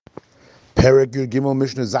Perek Yud Gimel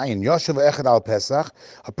Mishnah Zayin Yoshev Echad Al Pesach.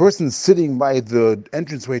 A person sitting by the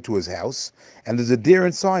entranceway to his house, and there's a deer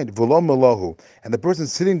inside. V'lo melohu, and the person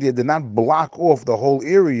sitting there did not block off the whole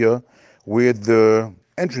area where the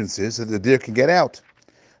entrance is, so the deer can get out.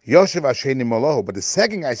 Yoshev Asheni Melohu, but the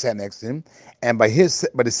second guy sat next to him, and by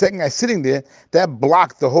the second guy sitting there, that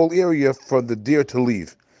blocked the whole area for the deer to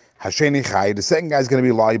leave. Hasheni Chai, the second guy is going to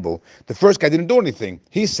be liable. The first guy didn't do anything.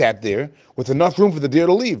 He sat there with enough room for the deer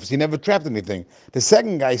to leave. So he never trapped anything. The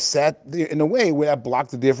second guy sat there in a way where that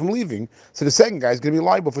blocked the deer from leaving. So the second guy is going to be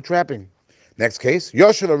liable for trapping. Next case,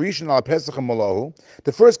 Yoshev Arishan al Pesach Malohu.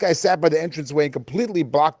 The first guy sat by the entranceway and completely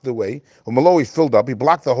blocked the way. Malohu filled up. He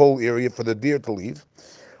blocked the whole area for the deer to leave.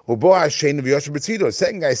 The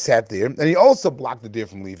second guy sat there, and he also blocked the deer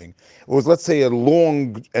from leaving. It was, let's say, a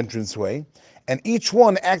long entranceway, and each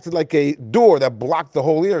one acted like a door that blocked the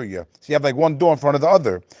whole area. So you have like one door in front of the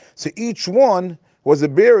other. So each one was a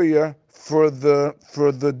barrier for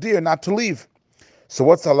the deer not to leave. So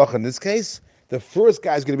what's the halacha in this case? The first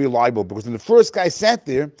guy is going to be liable because when the first guy sat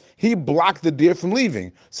there, he blocked the deer from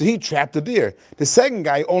leaving. So he trapped the deer. The second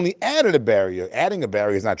guy only added a barrier. Adding a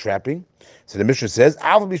barrier is not trapping. So the Mishnah says,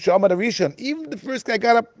 even if the first guy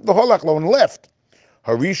got up the holachlo and left,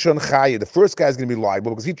 Harishon Chaya, the first guy is going to be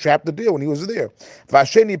liable because he trapped the deer when he was there.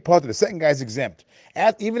 Vasheni Potter, the second guy is exempt.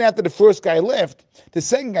 Even after the first guy left, the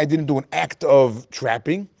second guy didn't do an act of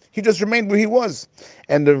trapping. He just remained where he was.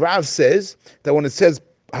 And the Rav says that when it says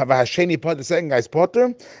Hasheni Potter, the second guy's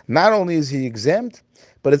Potter, not only is he exempt,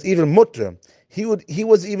 but it's even mutter. He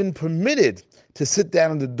was even permitted to sit down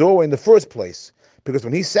in the doorway in the first place. Because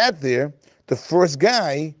when he sat there, the first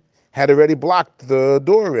guy had already blocked the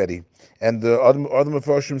door already. And the other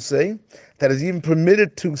Mefarshim say that it's even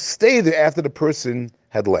permitted to stay there after the person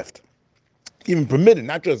had left. Even permitted,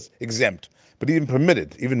 not just exempt, but even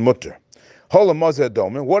permitted, even mutter.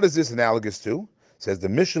 What is this analogous to? It says the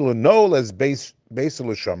Mishnah Nol as Basil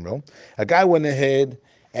Shamro. A guy went ahead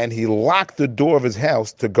and he locked the door of his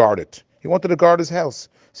house to guard it. He wanted to guard his house,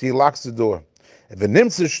 so he locks the door. And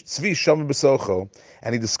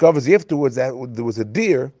he discovers afterwards that there was a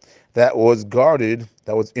deer that was guarded,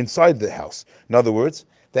 that was inside the house. In other words,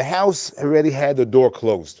 the house already had the door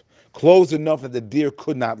closed enough that the deer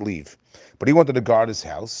could not leave. But he wanted to guard his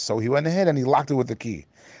house, so he went ahead and he locked it with the key.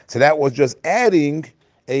 So that was just adding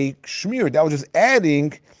a shmir, that was just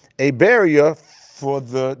adding a barrier for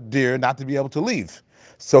the deer not to be able to leave.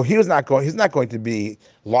 So he's not going to be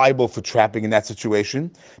liable for trapping in that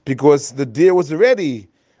situation because the deer was already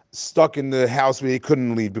stuck in the house where he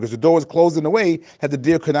couldn't leave because the door was closed in a way that the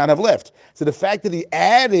deer could not have left. So the fact that he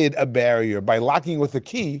added a barrier by locking with a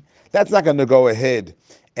key, that's not going to go ahead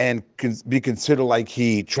and be considered like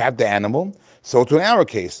he trapped the animal. So to in our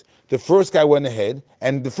case, the first guy went ahead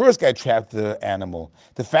and the first guy trapped the animal.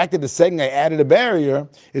 The fact that the second guy added a barrier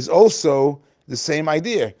is also the same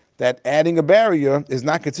idea, that adding a barrier is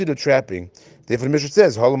not considered trapping. Therefore, the Mishnah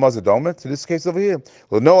says, to this case over here,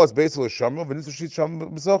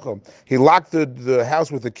 he locked the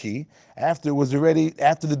house with a key after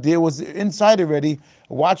the deer was inside already,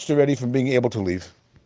 watched already from being able to leave.